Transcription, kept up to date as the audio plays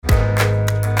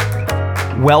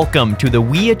Welcome to the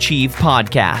We Achieve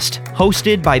podcast,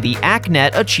 hosted by the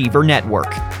ACNET Achiever Network.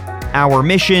 Our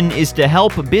mission is to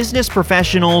help business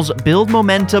professionals build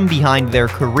momentum behind their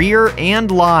career and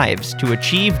lives to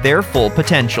achieve their full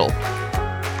potential.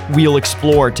 We'll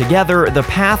explore together the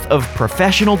path of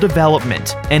professional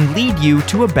development and lead you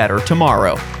to a better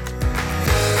tomorrow.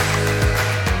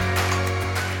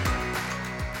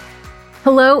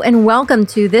 Hello and welcome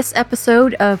to this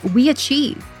episode of We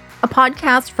Achieve, a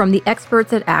podcast from the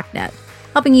experts at ACNET,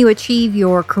 helping you achieve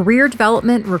your career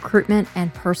development, recruitment,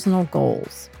 and personal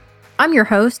goals. I'm your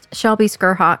host, Shelby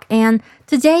Skrhak, and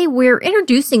today we're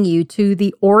introducing you to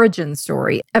the origin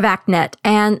story of ACNET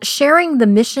and sharing the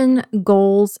mission,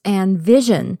 goals, and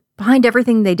vision behind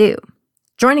everything they do.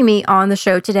 Joining me on the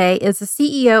show today is the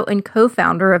CEO and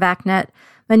co-founder of ACNET,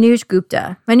 Manoj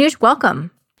Gupta. Manoj, welcome.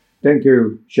 Thank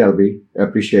you, Shelby. I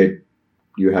appreciate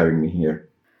you having me here.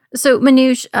 So,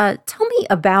 Manoj, tell me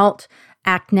about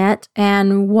ACNET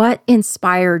and what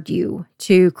inspired you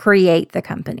to create the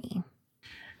company.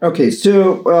 Okay,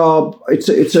 so it's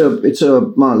a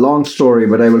long story,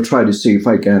 but I will try to see if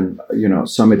I can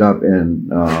sum it up in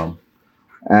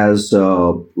as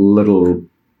little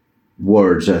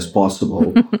words as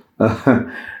possible.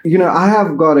 I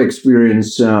have got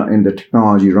experience in the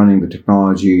technology, running the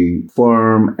technology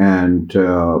firm and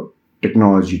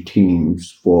technology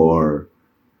teams for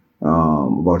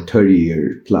about 30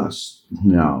 years plus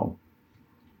now.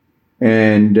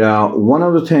 And one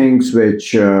of the things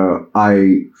which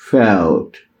I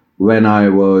felt when I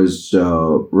was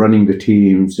running the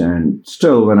teams and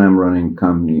still when I'm running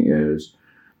company is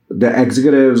the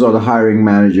executives or the hiring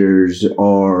managers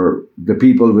or the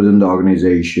people within the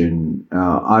organization.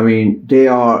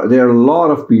 There are a lot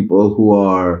of people who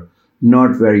are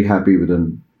not very happy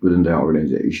within the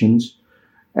organizations,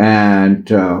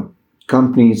 and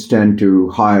companies tend to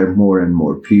hire more and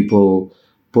more people,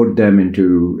 put them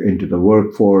into the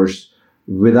workforce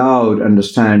without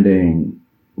understanding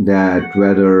that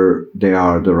whether they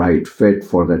are the right fit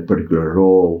for that particular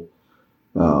role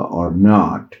or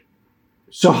not.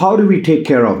 So how do we take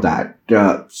care of that?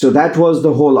 So that was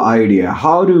the whole idea.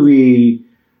 How do we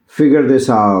figure this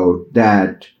out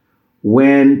that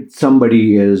when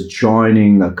somebody is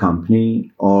joining a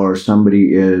company or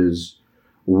somebody is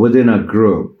within a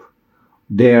group,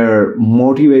 their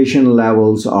motivation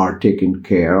levels are taken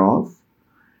care of,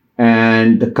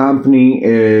 and the company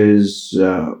is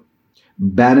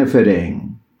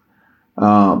benefiting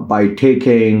by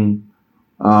taking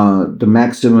the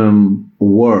maximum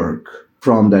work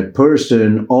from that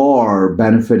person, or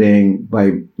benefiting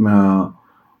by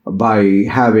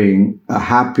having a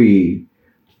happy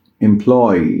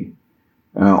employee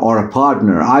or a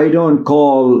partner. I don't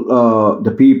call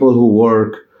the people who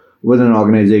work with an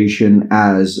organization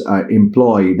as an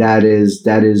employee. That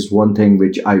is one thing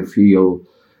which I feel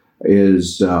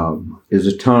is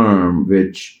a term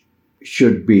which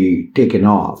should be taken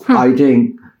off. I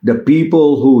think the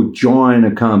people who join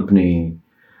a company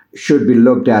should be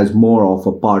looked as more of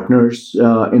a partners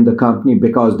in the company,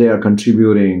 because they are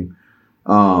contributing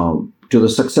to the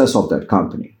success of that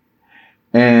company.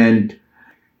 And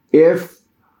if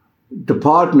the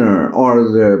partner or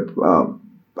the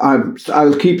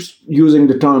I'll keep using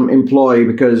the term employee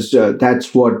because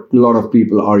that's what a lot of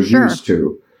people are used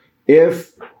to.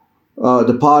 If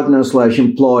the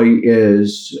partner/employee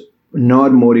is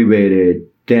not motivated,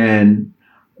 then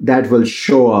that will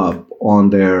show up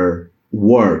on their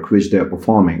work which they're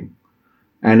performing,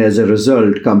 and as a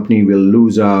result, company will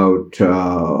lose out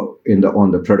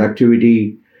on the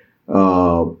productivity,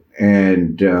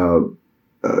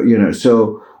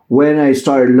 So when I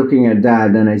started looking at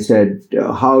that, then I said,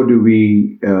 how do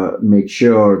we make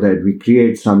sure that we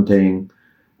create something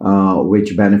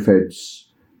which benefits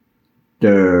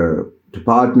the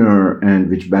partner and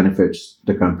which benefits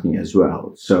the company as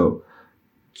well? So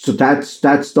that's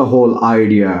the whole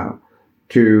idea,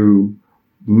 to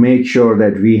make sure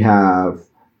that we have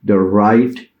the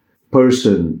right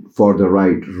person for the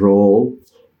right role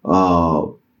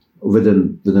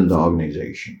within the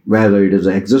organization, whether it is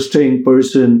an existing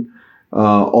person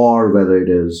or whether it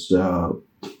is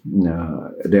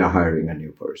they are hiring a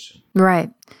new person.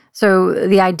 Right. So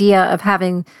the idea of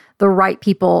having the right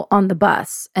people on the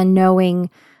bus and knowing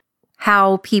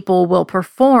how people will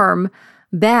perform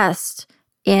best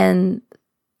in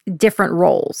different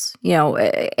roles.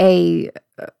 A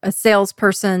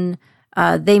salesperson,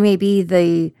 they may be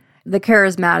the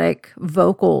charismatic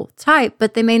vocal type,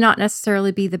 but they may not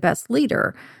necessarily be the best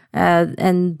leader.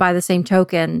 And by the same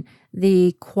token,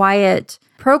 the quiet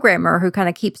programmer who kind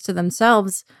of keeps to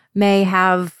themselves may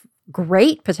have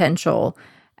great potential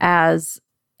as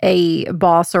a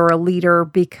boss or a leader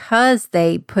because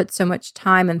they put so much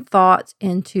time and thought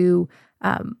into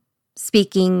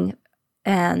speaking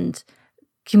and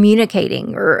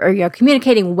communicating or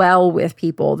communicating well with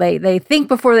people. They think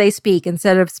before they speak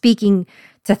instead of speaking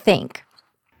to think.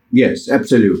 Yes,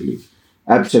 absolutely.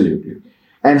 Absolutely.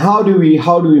 And how do we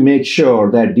make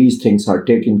sure that these things are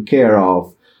taken care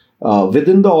of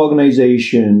within the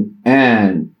organization,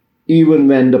 and even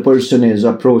when the person is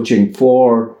approaching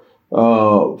for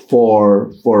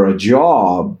a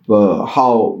job,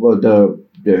 how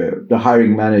the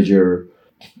hiring manager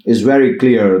is very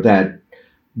clear that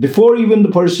before even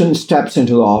the person steps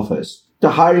into the office,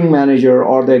 the hiring manager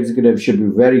or the executive should be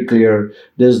very clear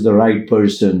this is the right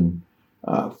person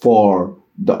for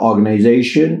the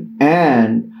organization,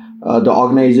 and the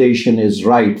organization is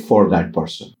right for that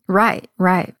person. Right.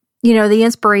 The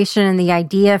inspiration and the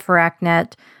idea for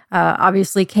ACNET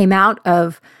obviously came out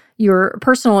of your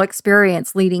personal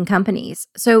experience leading companies.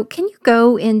 So can you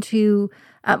go into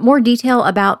more detail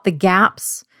about the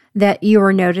gaps that you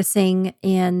are noticing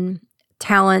in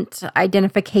talent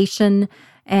identification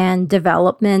and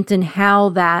development, and how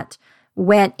that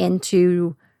went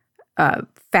into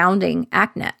founding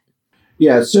ACNET?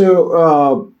 Yeah,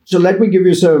 so let me give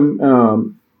you some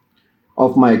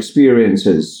of my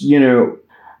experiences.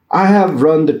 I have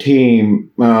run the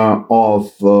team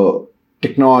of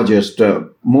technologists,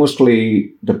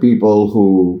 mostly the people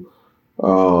who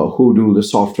do the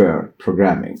software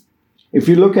programming. If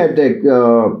you look at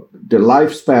the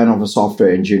lifespan of a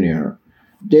software engineer,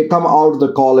 they come out of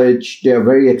the college, they are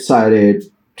very excited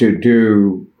to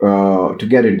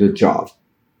get into the job.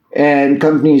 And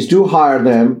companies do hire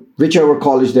them, whichever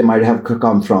college they might have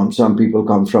come from. Some people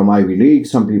come from Ivy League,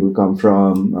 some people come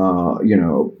from,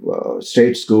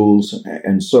 state schools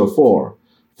and so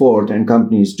forth, and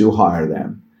companies do hire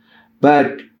them.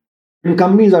 But when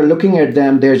companies are looking at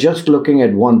them, they're just looking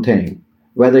at one thing,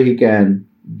 whether he can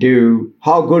do,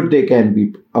 how good they can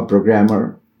be a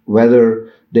programmer, whether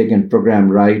they can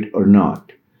program right or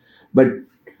not. But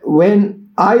when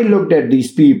I looked at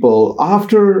these people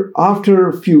after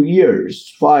a few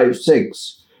years, 5,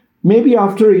 6, maybe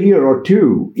after a year or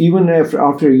two, even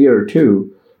after a year or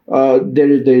two, there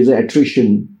is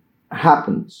attrition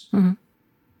happens. Mm-hmm.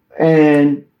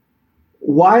 And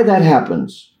why that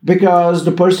happens? Because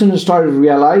the person has started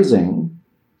realizing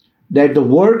that the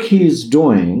work he's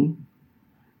doing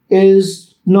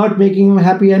is not making him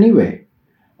happy anyway.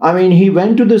 I mean, he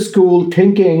went to the school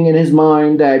thinking in his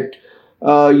mind that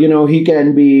he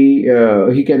can be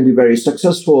very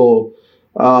successful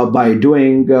by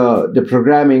doing the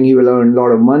programming. He will earn a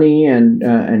lot of money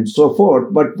and so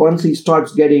forth. But once he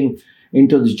starts getting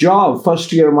into the job,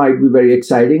 first year might be very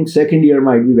exciting, second year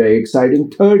might be very exciting,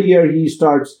 third year he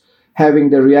starts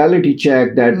having the reality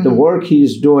check that the work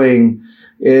he's doing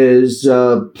is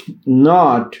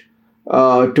not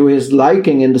to his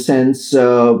liking in the sense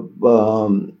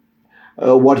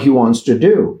what he wants to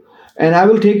do. And I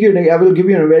will give you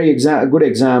a very good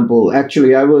example.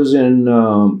 Actually, I was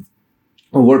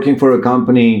working for a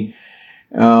company,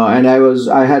 and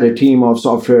I had a team of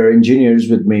software engineers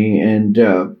with me, and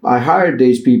I hired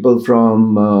these people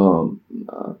from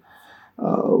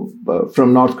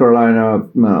North Carolina,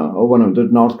 one of the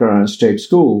North Carolina State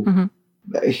School. Mm-hmm.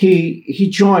 He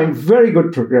joined, very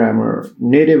good programmer,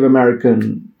 Native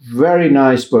American, very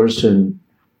nice person,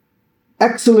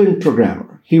 excellent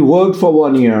programmer. He worked for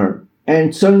 1 year,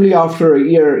 and suddenly after a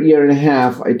year and a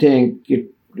half, I think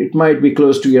it might be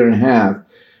close to a year and a half,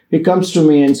 he comes to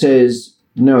me and says,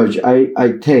 "Manoj,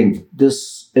 I think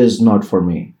this is not for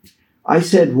me." I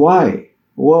said, "Why?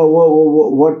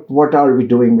 What are we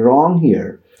doing wrong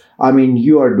here? I mean,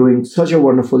 you are doing such a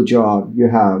wonderful job. You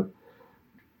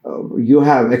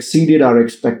have exceeded our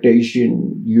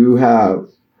expectation. You have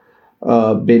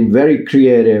been very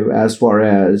creative as far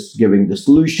as giving the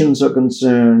solutions are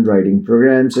concerned, writing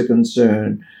programs are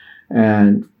concerned,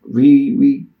 and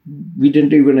we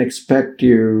didn't even expect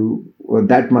you or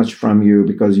that much from you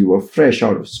because you were fresh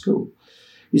out of school."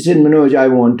 He said, "Manoj, I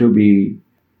want to be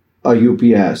a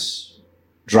UPS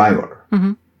driver."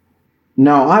 Mm-hmm.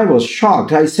 Now I was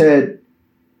shocked. I said,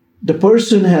 the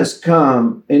person has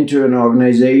come into an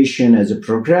organization as a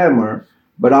programmer,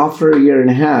 but after a year and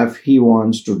a half, he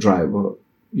wants to drive a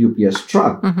UPS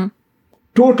truck. Mm-hmm.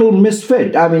 Total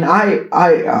misfit. I mean, I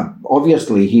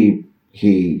obviously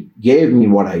he gave me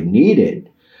what I needed,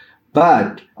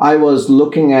 but I was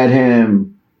looking at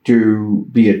him to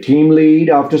be a team lead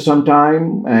after some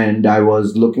time, and I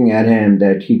was looking at him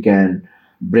that he can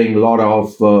bring a lot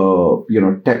of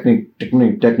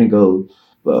technical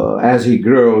as he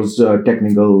grows,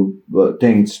 technical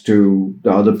things to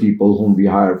the other people whom we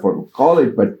hire for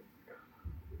college, but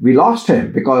we lost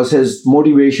him because his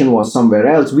motivation was somewhere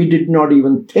else. We did not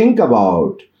even think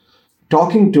about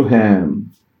talking to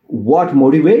him, what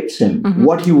motivates him,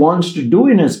 what he wants to do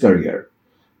in his career.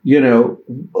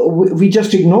 We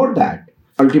just ignored that.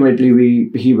 Ultimately,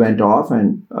 he went off,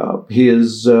 and he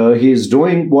is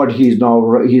doing what he's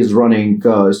running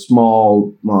a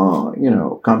small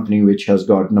company which has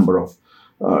got a number of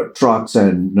trucks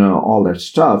and all that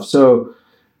stuff. So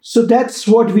that's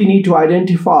what we need to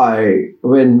identify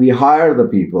when we hire the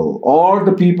people or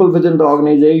the people within the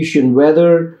organization,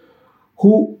 the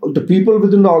people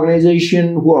within the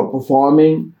organization who are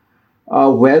performing,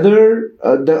 whether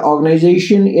the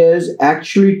organization is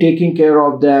actually taking care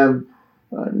of them,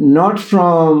 not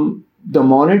from the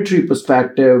monetary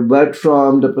perspective, but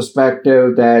from the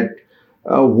perspective that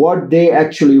what they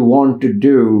actually want to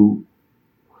do,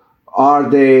 are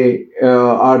they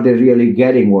really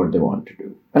getting what they want to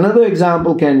do? Another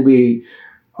example can be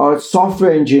a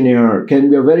software engineer, can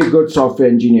be a very good software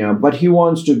engineer, but he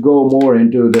wants to go more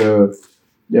into the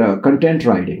content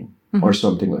writing or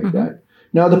something like that.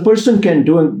 Now, the person can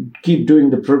keep doing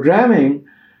the programming,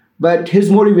 but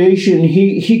his motivation,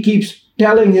 he keeps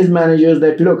telling his managers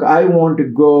that, look, I want to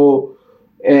go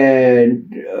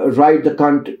and write the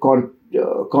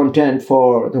content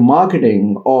for the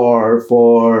marketing or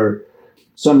for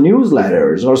some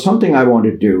newsletters or something I want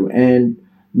to do. And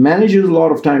managers a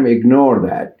lot of time ignore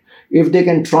that. If they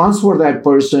can transfer that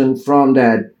person from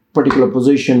that particular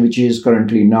position which he is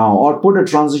currently now, or put a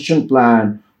transition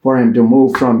plan for him to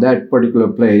move from that particular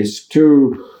place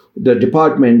to the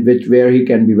department where he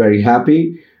can be very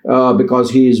happy,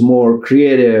 because he is more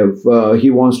creative, he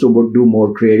wants to do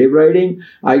more creative writing,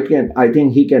 I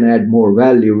think he can add more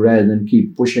value rather than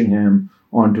keep pushing him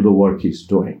onto the work he's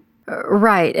doing.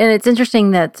 Right. And it's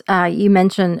interesting that you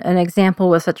mentioned an example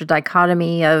with such a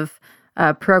dichotomy of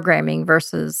programming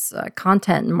versus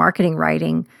content and marketing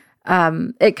writing.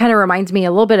 It kind of reminds me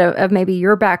a little bit of maybe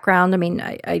your background. I mean,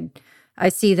 I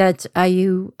see that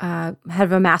you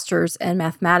have a master's in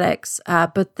mathematics,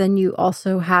 but then you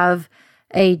also have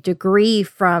a degree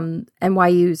from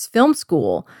NYU's film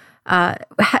school.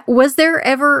 Was there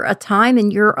ever a time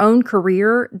in your own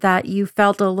career that you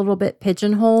felt a little bit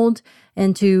pigeonholed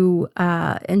into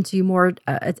more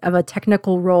of a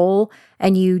technical role,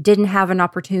 and you didn't have an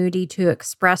opportunity to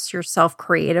express yourself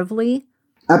creatively?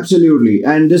 Absolutely,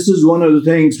 and this is one of the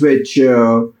things which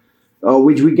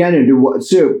we get into.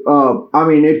 So,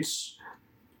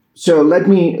 So let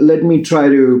me try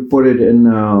to put it in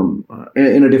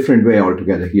a different way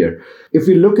altogether here. If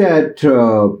we look at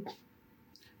the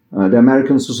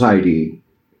American society,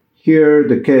 here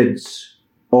the kids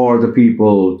or the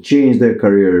people change their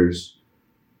careers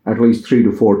at least 3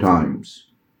 to 4 times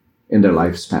in their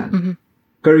lifespan.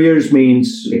 Careers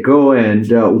means they go and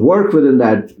work within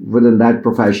that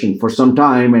profession for some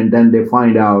time, and then they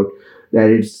find out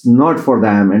that it's not for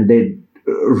them, and they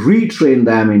retrain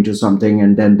them into something,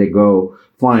 and then they go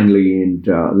finally and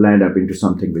land up into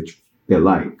something which they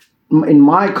like. In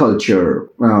my culture,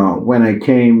 when I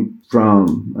came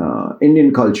from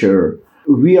Indian culture,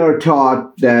 we are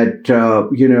taught that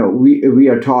we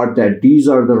are taught that these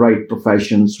are the right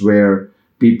professions where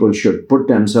people should put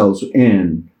themselves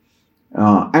in.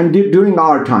 And during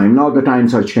our time, now the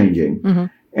times are changing,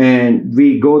 and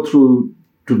we go through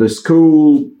to the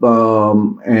school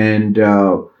and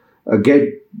get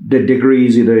the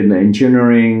degrees either in the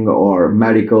engineering or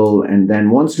medical, and then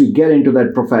once we get into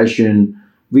that profession,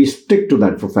 we stick to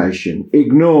that profession,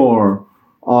 ignore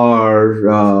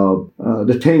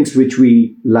the things which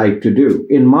we like to do.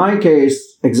 In my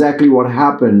case, exactly what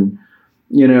happened,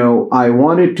 I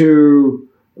wanted to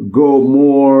go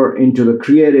more into the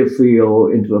creative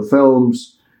field, into the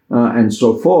films and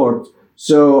so forth.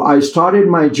 So I started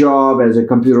my job as a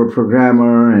computer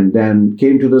programmer, and then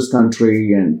came to this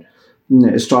country and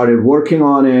started working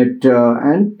on it,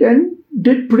 and then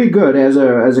did pretty good as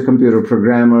a computer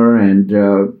programmer, and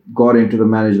got into the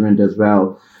management as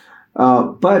well.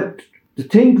 But the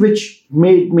thing which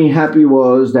made me happy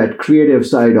was that creative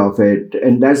side of it,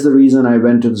 and that's the reason I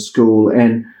went to the school.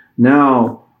 And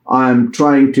now I'm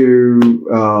trying to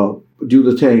do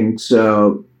the things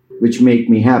which make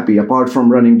me happy. Apart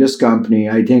from running this company,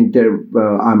 I think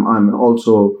I'm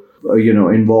also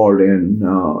involved in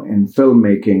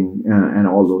filmmaking and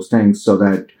all those things, so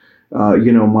that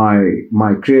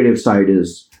my creative side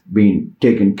is being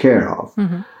taken care of.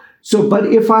 So, but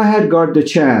if I had got the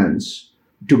chance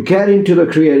to get into the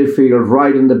creative field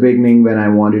right in the beginning when I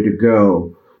wanted to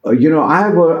go,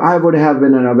 I would have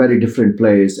been in a very different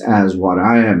place as what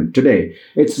I am today.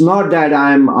 It's not that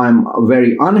I'm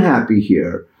very unhappy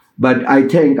here, but I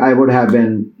think I would have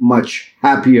been much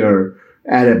happier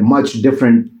at a much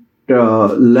different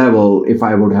level if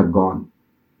I would have gone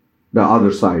the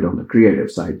other side, on the creative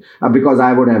side, because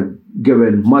I would have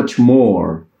given much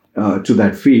more to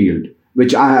that field,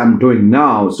 which I am doing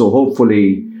now. So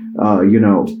hopefully,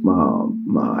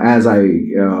 as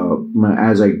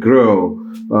I grow,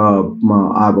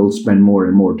 I will spend more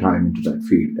and more time into that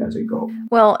field as I go.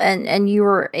 Well, and you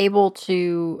were able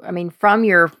to, from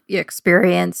your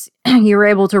experience, you were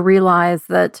able to realize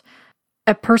that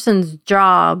a person's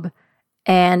job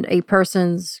and a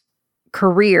person's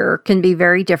career can be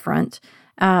very different,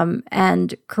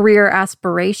 and career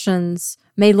aspirations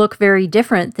may look very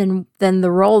different than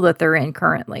the role that they're in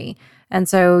currently. And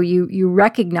so you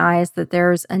recognize that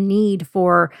there's a need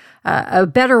for a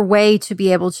better way to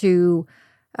be able to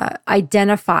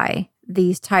identify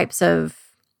these types of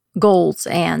goals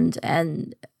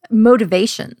and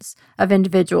motivations of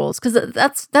individuals, because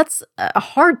that's a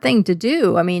hard thing to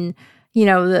do.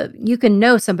 You can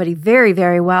know somebody very,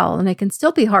 very well, and it can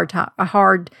still be a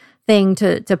hard thing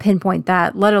to pinpoint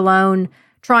that, let alone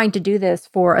trying to do this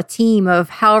for a team of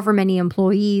however many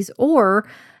employees or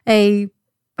a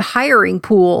hiring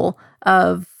pool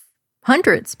of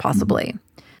hundreds, possibly. Mm-hmm.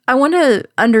 I want to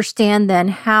understand then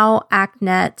how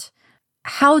ACNET,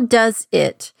 how does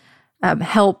it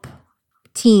help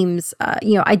teams,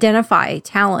 identify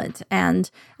talent and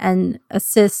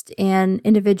assist in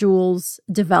individuals'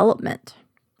 development?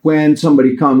 When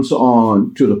somebody comes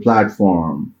on to the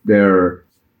platform, there are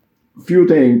a few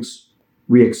things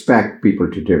we expect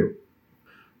people to do.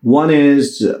 One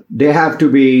is they have to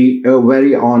be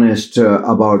very honest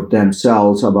about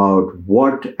themselves, about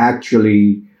what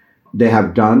actually they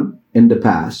have done in the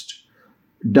past.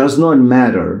 Does not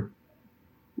matter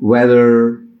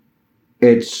whether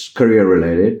it's career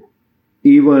related,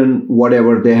 even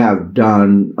whatever they have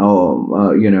done,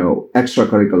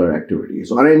 extracurricular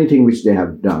activities or anything which they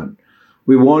have done.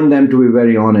 We want them to be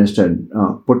very honest and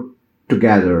put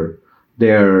together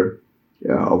their,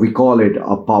 we call it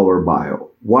a power bio.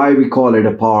 Why we call it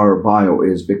a power bio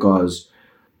is because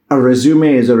a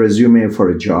resume is a resume for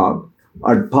a job.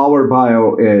 A power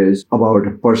bio is about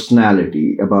a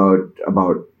personality,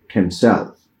 about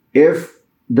himself. If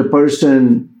the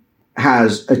person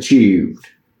has achieved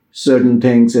certain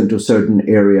things into certain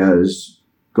areas,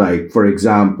 like, for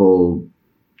example,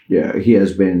 he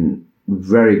has been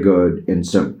very good in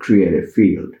some creative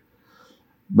field,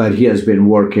 but he has been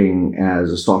working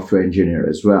as a software engineer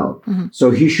as well. Mm-hmm. So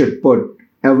he should put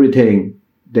everything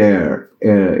there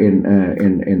in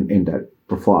that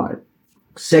profile.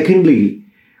 Secondly,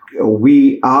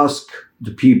 we ask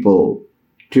the people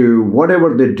to,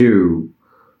 whatever they do,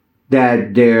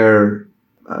 that their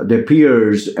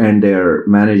peers and their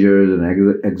managers and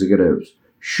executives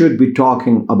should be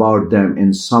talking about them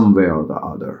in some way or the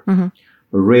other. Mm-hmm.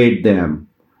 Rate them.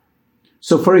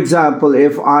 So, for example,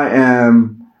 if I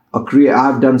am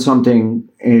I've done something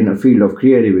in a field of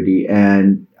creativity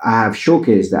and I have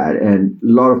showcased that, and a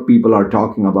lot of people are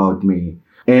talking about me,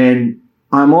 and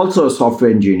I'm also a software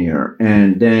engineer,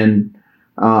 and then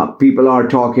people are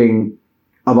talking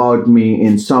about me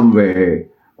in some way,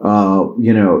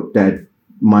 that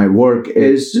my work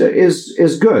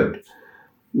is good.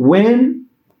 When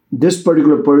this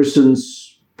particular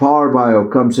person's power bio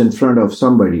comes in front of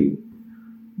somebody,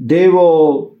 they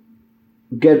will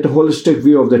get the holistic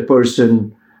view of that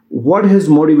person, what his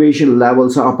motivation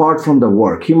levels are apart from the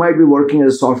work. He might be working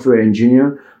as a software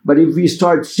engineer, but if we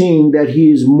start seeing that he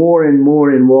is more and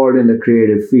more involved in the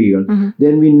creative field, mm-hmm.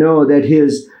 then we know that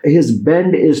his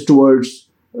bend is towards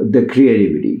the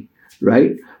creativity,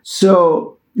 right?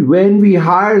 So when we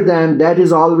hire them, that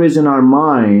is always in our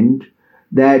mind,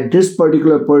 that this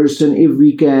particular person, if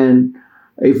we can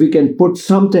put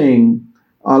something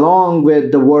along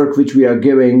with the work which we are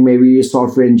giving, maybe a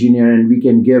software engineer, and we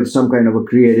can give some kind of a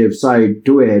creative side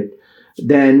to it,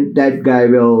 then that guy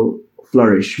will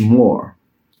flourish more.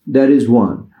 That is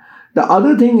one. The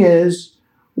other thing is,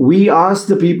 we ask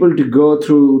the people to go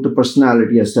through the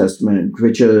personality assessment,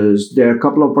 there are a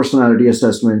couple of personality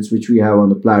assessments which we have on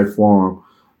the platform,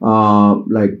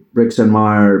 like Briggs and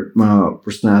Meyer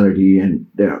personality, and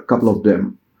there are a couple of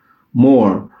them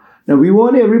more. Now, we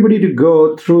want everybody to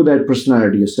go through that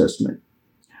personality assessment.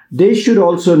 They should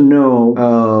also know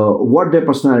what their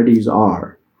personalities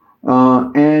are.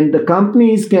 And the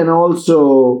companies can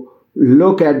also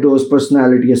look at those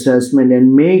personality assessment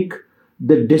and make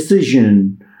the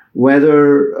decision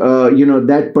whether,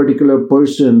 that particular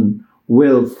person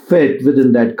will fit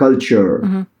within that culture,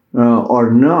 mm-hmm.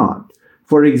 or not.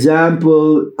 For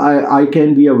example, I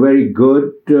can be a very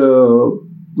good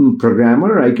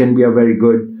programmer. I can be a very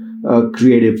good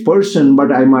creative person,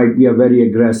 but I might be a very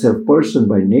aggressive person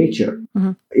by nature.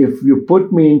 Mm-hmm. If you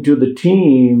put me into the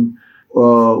team,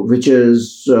 which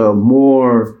is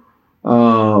more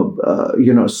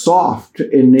soft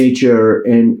in nature,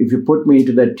 and if you put me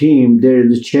into that team, there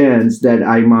is a chance that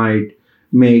I might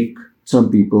make some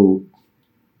people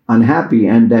unhappy,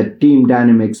 and that team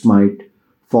dynamics might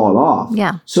fall off.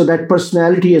 Yeah. So that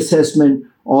personality assessment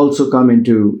also come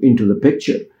into the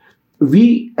picture.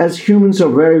 We as humans are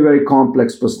very, very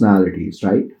complex personalities,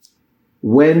 right?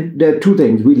 When there are two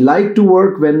things, we like to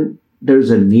work when there's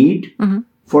a need mm-hmm.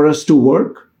 for us to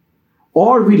work,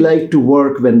 or we like to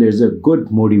work when there's a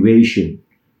good motivation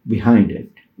behind it,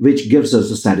 which gives us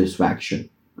a satisfaction,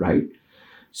 right?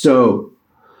 So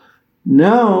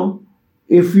now,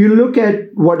 if you look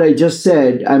at what I just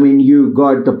said, I mean, you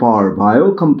got the Power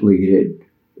Bio completed.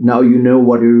 Now you know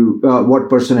what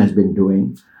person has been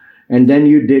doing. And then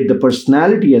you did the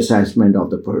personality assessment of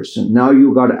the person. Now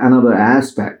you got another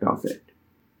aspect of it.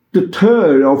 The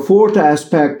third or fourth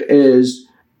aspect is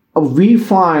we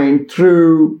find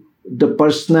through the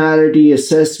personality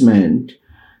assessment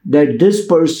that this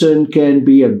person can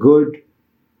be a good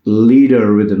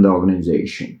leader within the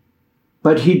organization,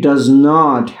 but he does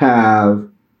not have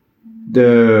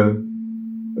the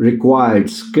required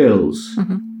skills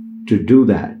mm-hmm. to do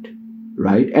that.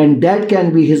 Right? And that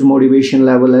can be his motivation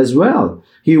level as well.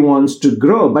 He wants to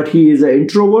grow, but he is an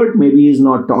introvert. Maybe he's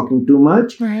not talking too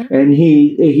much. Right. And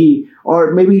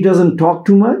or maybe he doesn't talk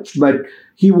too much, but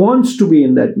he wants to be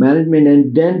in that management.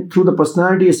 And then through the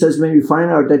personality assessment, we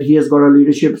find out that he has got a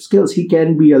leadership skills. He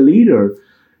can be a leader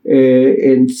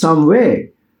in some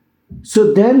way.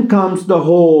 So then comes the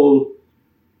whole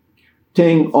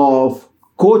thing of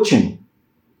coaching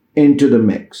into the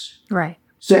mix. Right.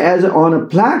 So as on a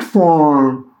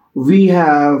platform, we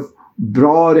have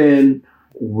brought in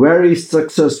very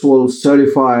successful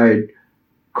certified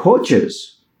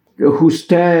coaches who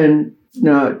stand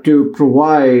to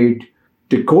provide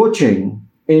the coaching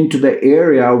into the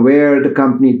area where the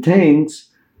company thinks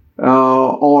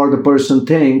or the person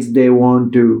thinks they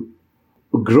want to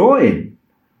grow in.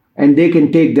 And they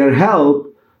can take their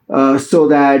help so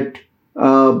that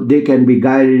they can be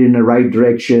guided in the right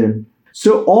direction.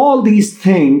 So all these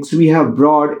things we have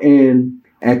brought in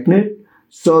ACNET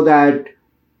so that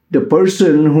the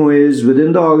person who is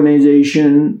within the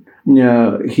organization,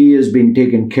 he is being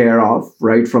taken care of,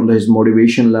 right, from his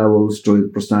motivation levels to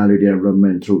his personality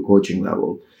development through coaching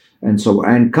level.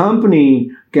 And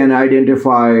company can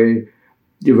identify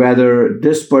whether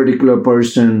this particular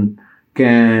person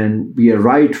can be a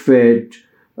right fit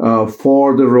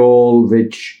for the role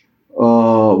which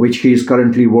he is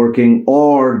currently working,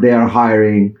 or they are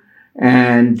hiring,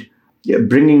 and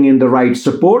bringing in the right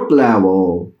support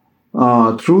level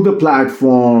through the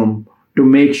platform to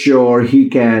make sure he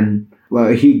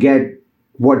get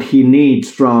what he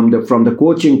needs from the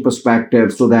coaching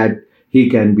perspective, so that he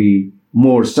can be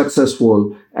more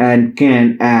successful and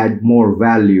can add more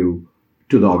value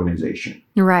to the organization.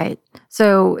 Right.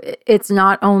 So it's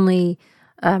not only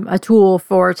a tool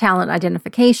for talent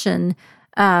identification.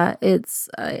 It's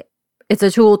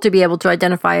a tool to be able to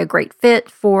identify a great fit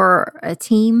for a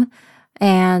team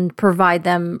and provide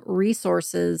them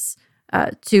resources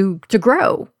to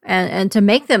grow and to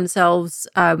make themselves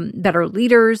better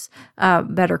leaders,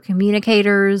 better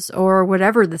communicators, or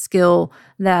whatever the skill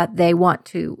that they want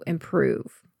to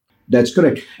improve. That's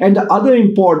correct. And the other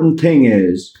important thing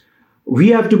is we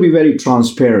have to be very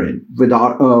transparent with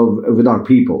our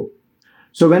people.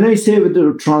 So when I say with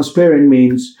the transparent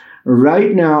means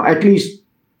right now, at least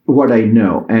what I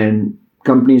know, and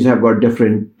companies have got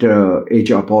different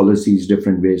HR policies,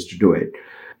 different ways to do it.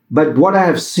 But what I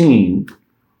have seen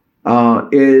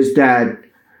is that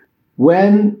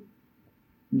when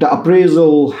the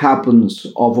appraisal happens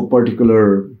of a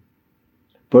particular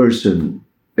person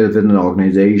within an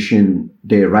organization,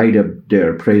 they write up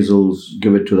their appraisals,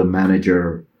 give it to the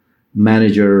manager.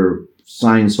 Manager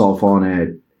signs off on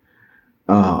it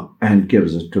and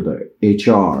gives it to the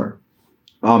HR.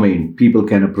 I mean, people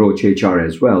can approach HR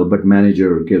as well, but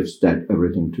manager gives that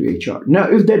everything to HR. Now,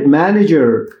 if that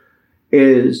manager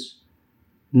is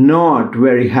not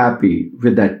very happy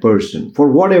with that person,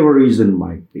 for whatever reason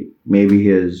might be, maybe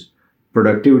his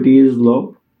productivity is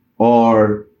low,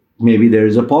 or maybe there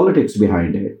is a politics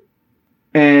behind it.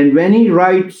 And when he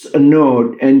writes a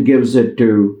note and gives it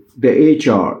to the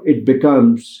HR, it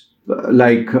becomes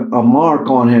like a mark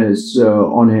on his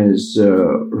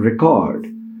record.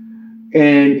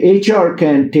 And HR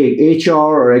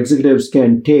or executives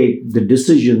can take the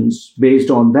decisions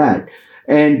based on that.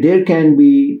 And there can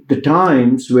be the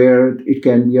times where it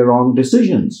can be a wrong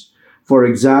decisions. For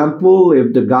example,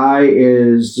 if the guy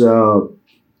is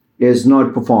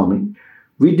not performing,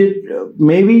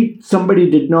 maybe somebody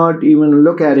did not even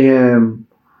look at him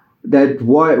that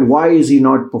why is he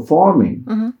not performing?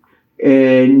 Mm-hmm.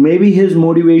 And maybe his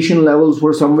motivation levels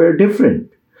were somewhere different.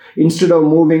 Instead of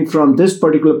moving from this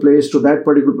particular place to that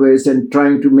particular place and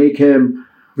trying to make him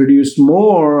produce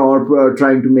more or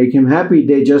trying to make him happy,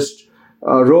 they just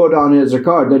wrote on his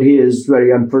record that he is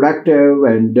very unproductive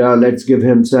and let's give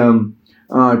him some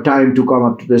time to come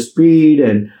up to the speed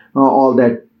and all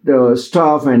that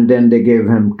stuff. And then they gave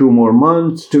him 2 more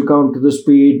months to come to the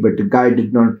speed, but the guy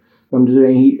did not come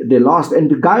to they lost.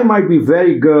 And the guy might be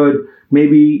very good.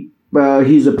 Maybe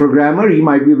he's a programmer. He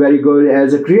might be very good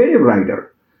as a creative writer.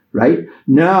 Right?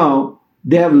 Now,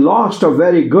 they have lost a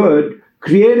very good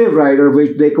creative writer,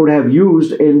 which they could have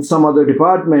used in some other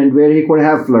department where he could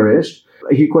have flourished.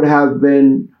 He could have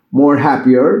been more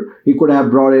happier. He could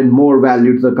have brought in more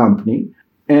value to the company.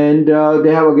 And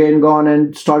they have again gone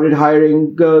and started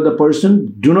hiring the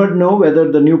person. Do not know whether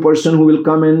the new person who will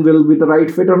come in will be the right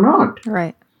fit or not.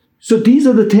 Right. So these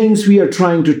are the things we are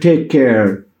trying to take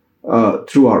care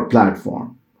through our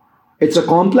platform. It's a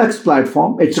complex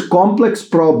platform. It's a complex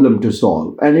problem to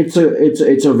solve, and it's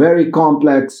a very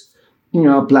complex,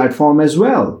 platform as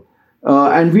well.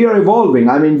 And we are evolving.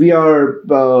 I mean, we are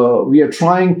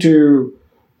trying to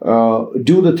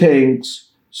do the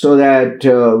things so that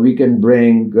we can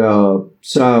bring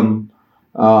some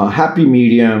happy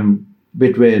medium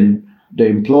between the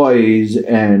employees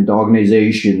and the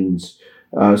organizations,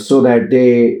 so that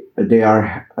they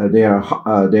are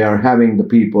having the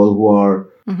people who are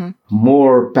mm-hmm.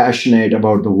 more passionate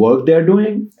about the work they're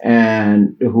doing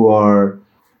and who are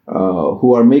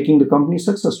making the company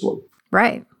successful.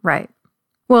 Right.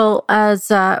 Well,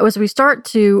 as we start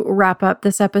to wrap up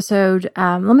this episode,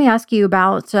 let me ask you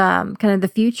about kind of the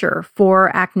future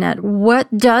for ACNET.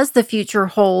 What does the future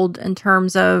hold in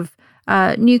terms of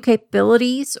new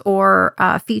capabilities or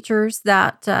features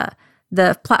that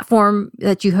the platform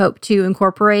that you hope to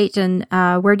incorporate, and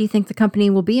where do you think the company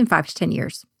will be in 5 to 10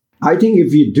 years? I think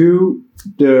if you do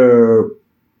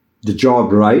the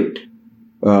job right,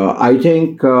 I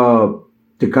think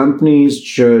the companies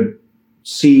should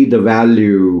see the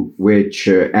value which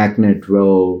ACNET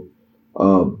will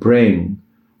bring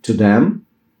to them.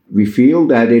 We feel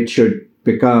that it should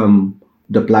become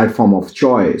the platform of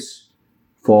choice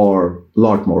for a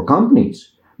lot more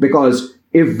companies. Because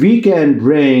if we can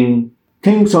bring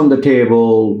things on the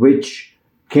table which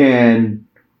can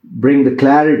bring the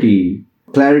clarity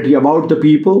about the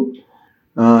people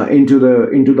into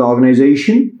the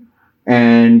organization,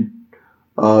 and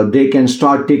they can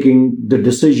start taking the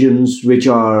decisions which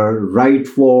are right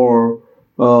for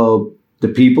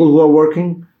the people who are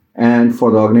working and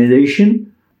for the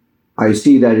organization. I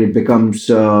see that it becomes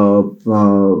the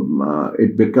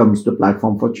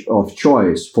platform of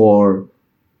choice for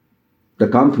the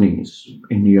companies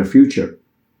in near future.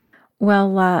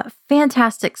 Well,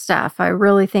 fantastic stuff. I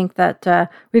really think that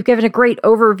we've given a great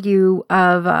overview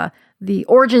of the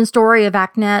origin story of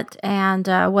ACNET and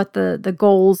what the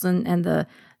goals and the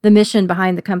mission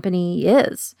behind the company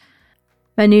is.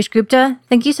 Manoj Gupta,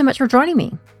 thank you so much for joining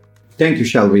me. Thank you,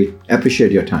 Shelby.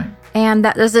 Appreciate your time. And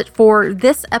that does it for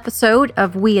this episode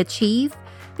of We Achieve.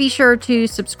 Be sure to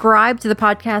subscribe to the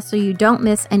podcast so you don't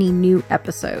miss any new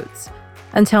episodes.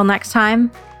 Until next time,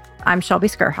 I'm Shelby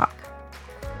Skurhawk.